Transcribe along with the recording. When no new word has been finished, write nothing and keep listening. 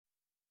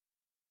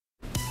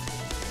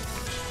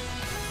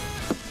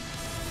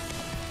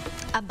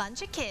A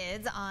bunch of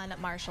kids on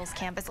Marshall's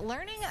campus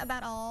learning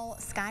about all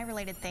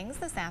sky-related things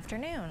this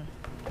afternoon.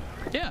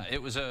 Yeah,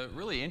 it was a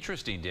really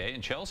interesting day,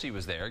 and Chelsea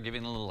was there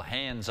giving a little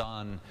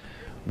hands-on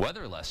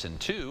weather lesson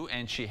too,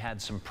 and she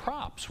had some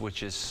props,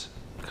 which is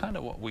kind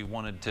of what we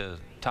wanted to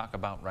talk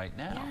about right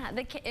now.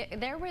 Yeah,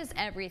 there was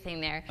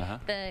everything there.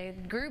 The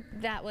group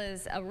that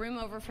was a room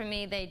over from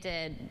me,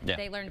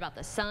 they learned about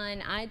the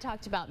sun. I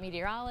talked about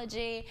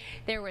meteorology.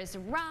 There was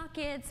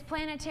rockets,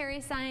 planetary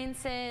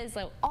sciences,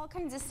 like all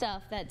kinds of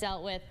stuff that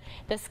dealt with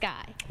the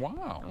sky.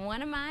 Wow.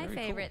 One of my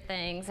favorite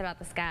things about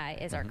the sky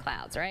is our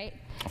clouds, right?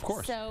 Of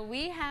course. So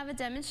we have a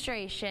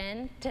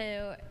demonstration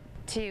to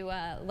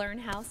learn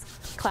how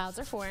clouds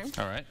are formed.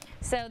 All right.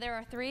 So there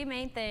are three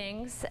main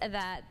things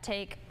that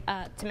take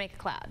to make a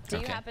cloud. Do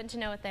you happen to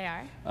know what they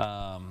are?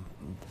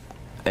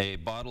 A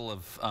bottle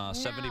of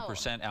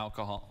 70%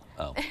 alcohol.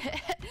 Oh.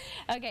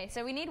 Okay,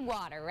 so we need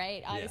water,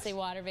 right? Obviously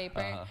water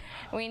vapor.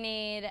 We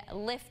need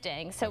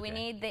lifting, so we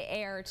need the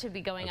air to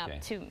be going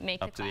up to make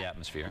the cloud. Up to the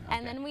atmosphere.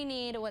 And then we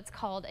need what's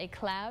called a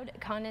cloud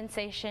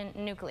condensation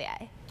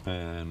nuclei.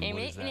 And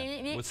what is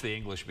that? What's the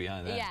English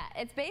behind that? Yeah,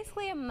 it's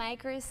basically a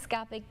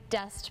microscopic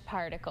dust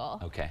particle.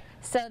 Okay.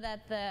 So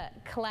that the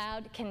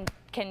cloud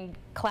can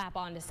clap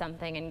onto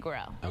something and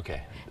grow.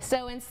 Okay.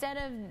 So instead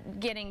of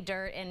getting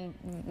dirt and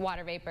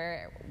water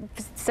vapor,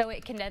 so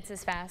it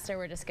condenses faster,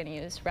 we're just going to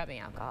use rubbing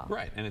alcohol.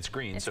 Right, and it's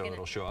green, so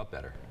it'll show up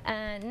better.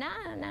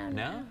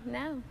 No.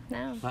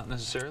 Not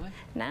necessarily?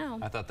 No.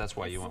 I thought that's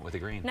why you went with the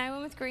green. No, I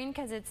went with green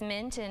because it's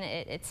mint and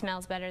it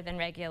smells better than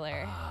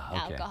regular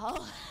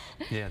alcohol.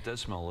 Yeah, it does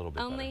smell a little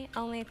bit better.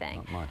 Only thing.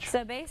 Not much.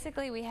 So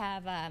basically we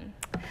have,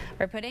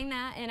 we're putting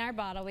that in our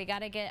bottle. We got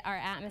to get our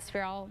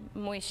atmosphere all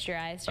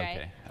moisturized,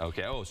 right?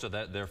 Okay. Oh, so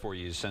that therefore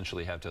you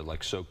essentially have to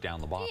like soak down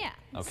the bottle.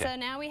 Yeah. Okay. So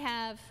now we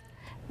have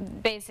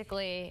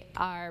basically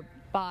our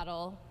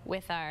bottle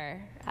with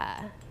our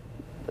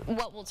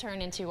what will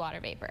turn into water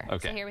vapor.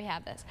 Okay. So here we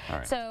have this. All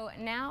right. So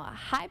now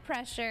high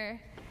pressure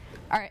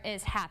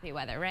is happy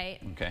weather, right?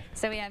 Okay.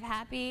 So we have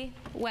happy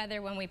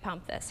weather when we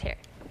pump this here.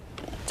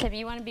 Tim,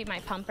 you want to be my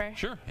pumper?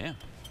 Sure, yeah.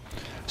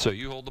 So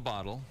you hold the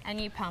bottle.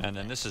 And you pump And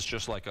then this is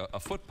just like a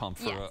foot pump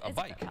for a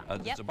bike.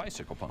 It's a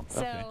bicycle pump.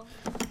 So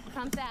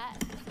pump that.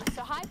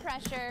 So high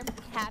pressure,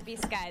 happy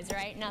skies,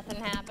 right?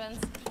 Nothing happens.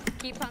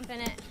 Keep pumping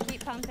it,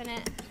 keep pumping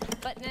it.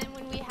 But then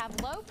when we have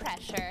low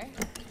pressure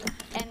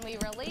and we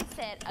release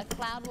it, a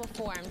cloud will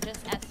form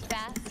just as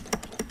fast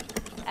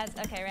as,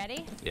 okay,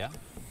 ready? Yeah.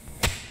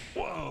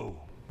 Whoa.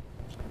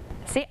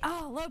 See,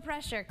 low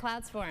pressure,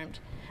 clouds formed.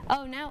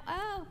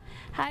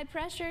 High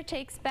pressure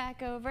takes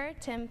back over.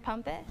 Tim,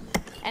 pump it,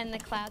 and the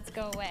clouds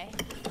go away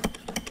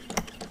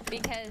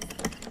because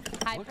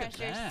high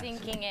pressure is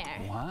sinking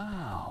air.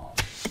 Wow.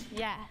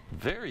 Yeah.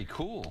 Very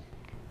cool.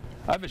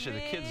 I bet you the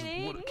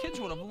kids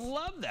would have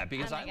loved that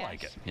because I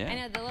like it. Yeah. I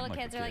know the little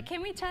kids are like,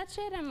 can we touch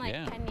it? I'm like,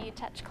 can you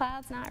touch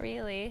clouds? Not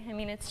really. I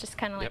mean, it's just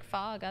kind of like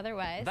fog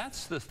otherwise.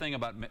 That's the thing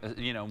about,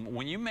 you know,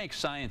 when you make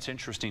science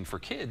interesting for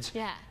kids,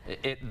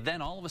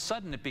 then all of a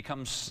sudden it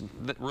becomes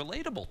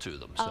relatable to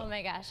them. So. Oh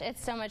my gosh,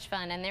 it's so much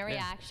fun. And their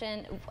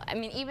reaction, I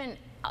mean, even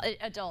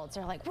adults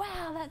are like,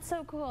 wow, that's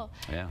so cool.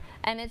 Yeah.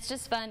 And it's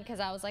just fun because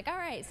I was like, all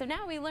right, so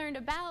now we learned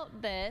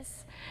about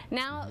this.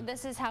 Now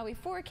this is how we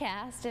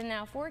forecast, and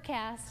now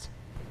forecast,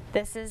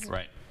 this is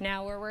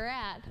now where we're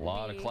at. A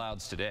lot of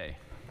clouds today.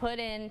 Put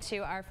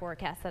into our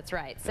forecast, that's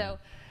right. So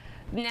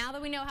now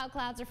that we know how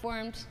clouds are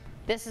formed,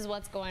 this is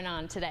what's going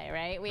on today,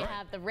 right? We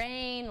have the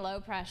rain, low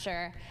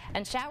pressure,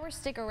 and showers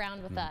stick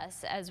around with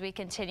us as we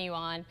continue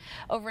on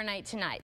overnight tonight.